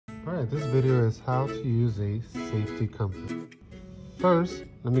Alright, this video is how to use a safety compass. First,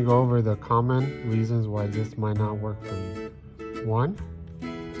 let me go over the common reasons why this might not work for you. One,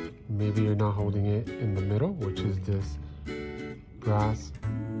 maybe you're not holding it in the middle, which is this brass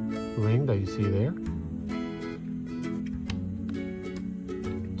ring that you see there.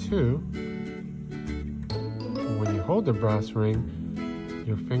 Two, when you hold the brass ring,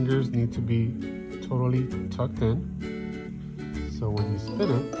 your fingers need to be totally tucked in, so when you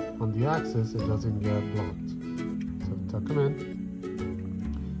spin it on the axis, it doesn't get blocked. So tuck them in.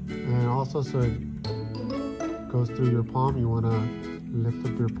 And also, so it goes through your palm, you want to lift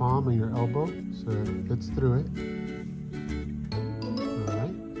up your palm and your elbow so it fits through it.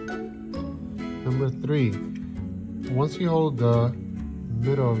 Alright. Number three, once you hold the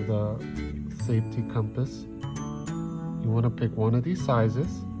middle of the safety compass, you want to pick one of these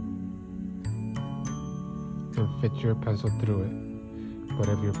sizes and fit your pencil through it. But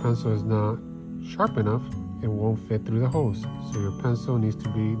if your pencil is not sharp enough, it won't fit through the holes. So your pencil needs to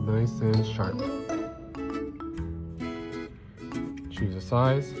be nice and sharp. Choose a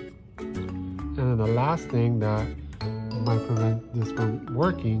size. And then the last thing that might prevent this from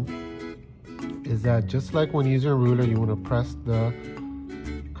working is that just like when using a ruler, you want to press the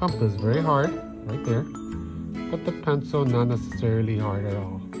compass very hard, right there, but the pencil not necessarily hard at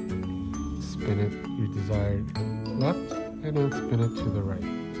all. Spin it your desired left and then spin it to the right.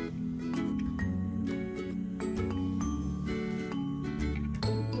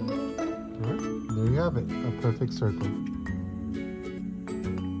 Alright, there you have it, a perfect circle.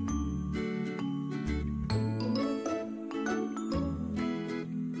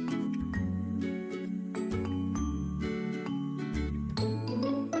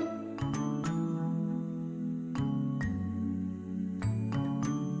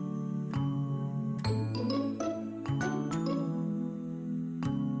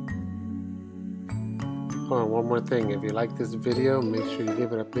 Oh, one more thing, if you like this video, make sure you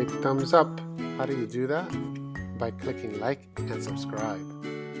give it a big thumbs up. How do you do that? By clicking like and subscribe.